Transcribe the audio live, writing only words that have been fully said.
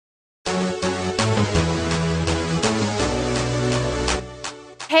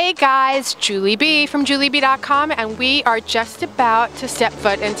Hey guys, Julie B from JulieB.com, and we are just about to step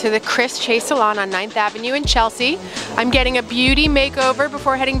foot into the Chris Chase Salon on 9th Avenue in Chelsea. I'm getting a beauty makeover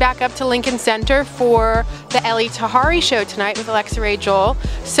before heading back up to Lincoln Center for the Ellie Tahari show tonight with Alexa Ray Joel.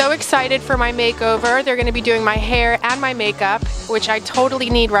 So excited for my makeover. They're going to be doing my hair and my makeup, which I totally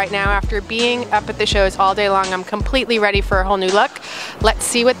need right now after being up at the shows all day long. I'm completely ready for a whole new look. Let's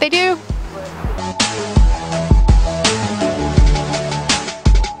see what they do.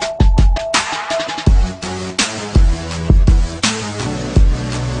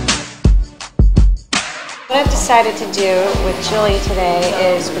 What I've decided to do with Julie today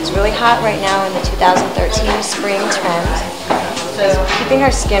is what's really hot right now in the 2013 spring trend. So keeping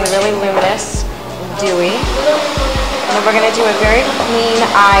our skin really luminous, dewy. And then we're going to do a very clean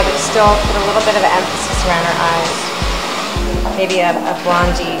eye, but still put a little bit of an emphasis around our eyes. Maybe a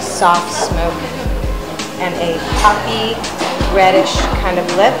blondie, soft smoke, and a poppy, reddish kind of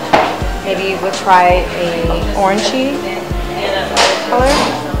lip. Maybe we'll try a orangey color.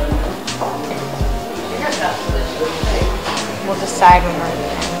 We'll decide when we're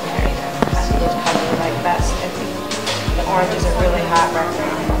preparing which color we like best. I think the oranges are really hot right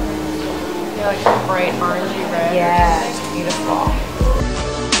now. They're like a bright orangey red. Yeah, it's beautiful.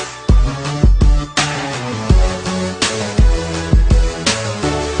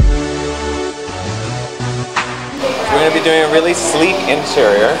 We're going to be doing a really sleek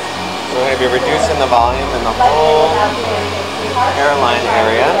interior. We're going to be reducing the volume in the whole hairline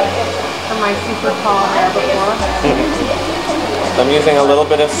area. For my super tall hair before. So I'm using a little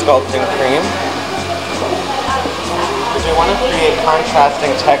bit of sculpting cream. Because we want to create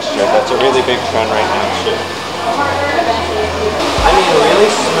contrasting texture. That's a really big trend right now too. I mean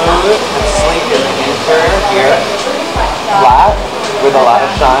really smooth and sleek in the interior here. Flat with a lot of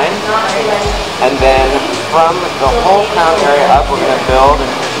shine. And then from the whole crown area up, we're going to build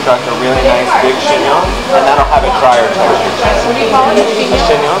and construct a really nice big chignon. And that'll have a drier texture. What do you call it? A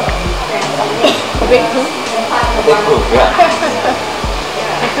chignon? A big hoop? A big hoop, yeah.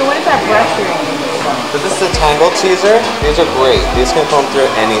 So what is that brush you're using? So this is a tangle teaser. These are great. These can comb through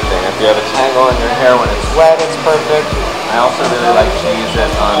anything. If you have a tangle in your hair when it's wet, it's perfect. I also really like to use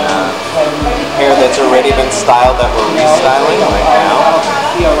it on hair that's already been styled that we're restyling right now.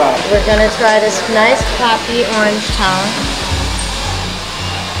 We're going to try this nice poppy orange tone.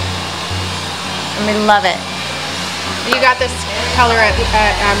 And we love it. You got this color at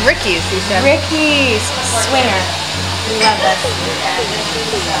Ricky's, you said. Ricky's Swinger. We love this.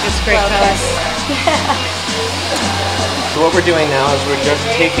 It's great color. So what we're doing now is we're just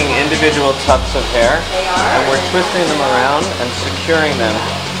taking individual tufts of hair and we're twisting them around and securing them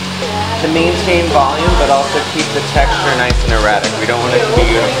to maintain volume but also keep the texture nice and erratic. We don't want it to be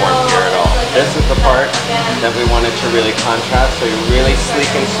uniform here at all. This is the part that we wanted to really contrast, so you're really sleek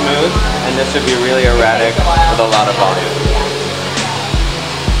and smooth, and this would be really erratic with a lot of volume.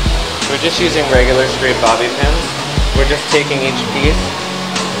 We're just using regular straight bobby pins. We're just taking each piece,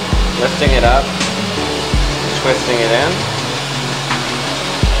 lifting it up, twisting it in,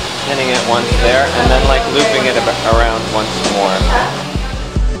 pinning it once there, and then like looping it around once more.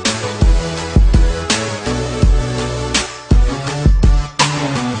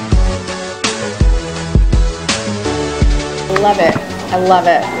 Love it. I love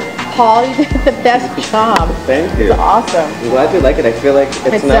it. Paul, you did the best job. Thank you. It's awesome. I'm glad you like it. I feel like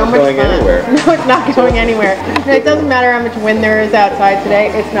it's not so going anywhere. No, it's not going anywhere. It doesn't matter how much wind there is outside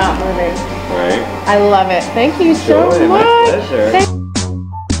today. It's not moving. Right. I love it. Thank you so much. My pleasure.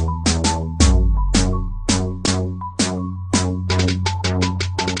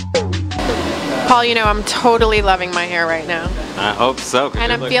 Paul, you know I'm totally loving my hair right now. I hope so.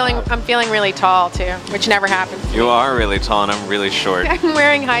 And I'm feeling really tall too, which never happens. You are really tall and I'm really short. I'm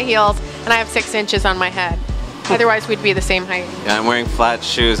wearing high heels and I have 6 inches on my head. Otherwise we'd be the same height. Yeah, I'm wearing flat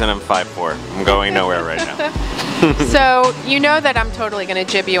shoes and I'm 5'4". I'm going nowhere right now. So you know that I'm totally going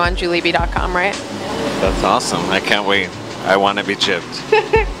to jib you on JulieB.com, right? That's awesome. I can't wait. I want to be jibbed.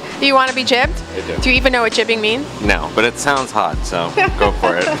 Do you want to be jibbed? I do. Do you even know what jibbing means? No, but it sounds hot, so go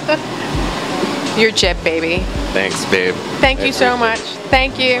for it. You're jib, baby. Thanks, babe. Thank you so much.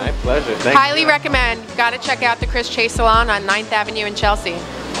 Thank you. My pleasure. Thank Highly you. recommend. Got to check out the Chris Chase Salon on 9th Avenue in Chelsea.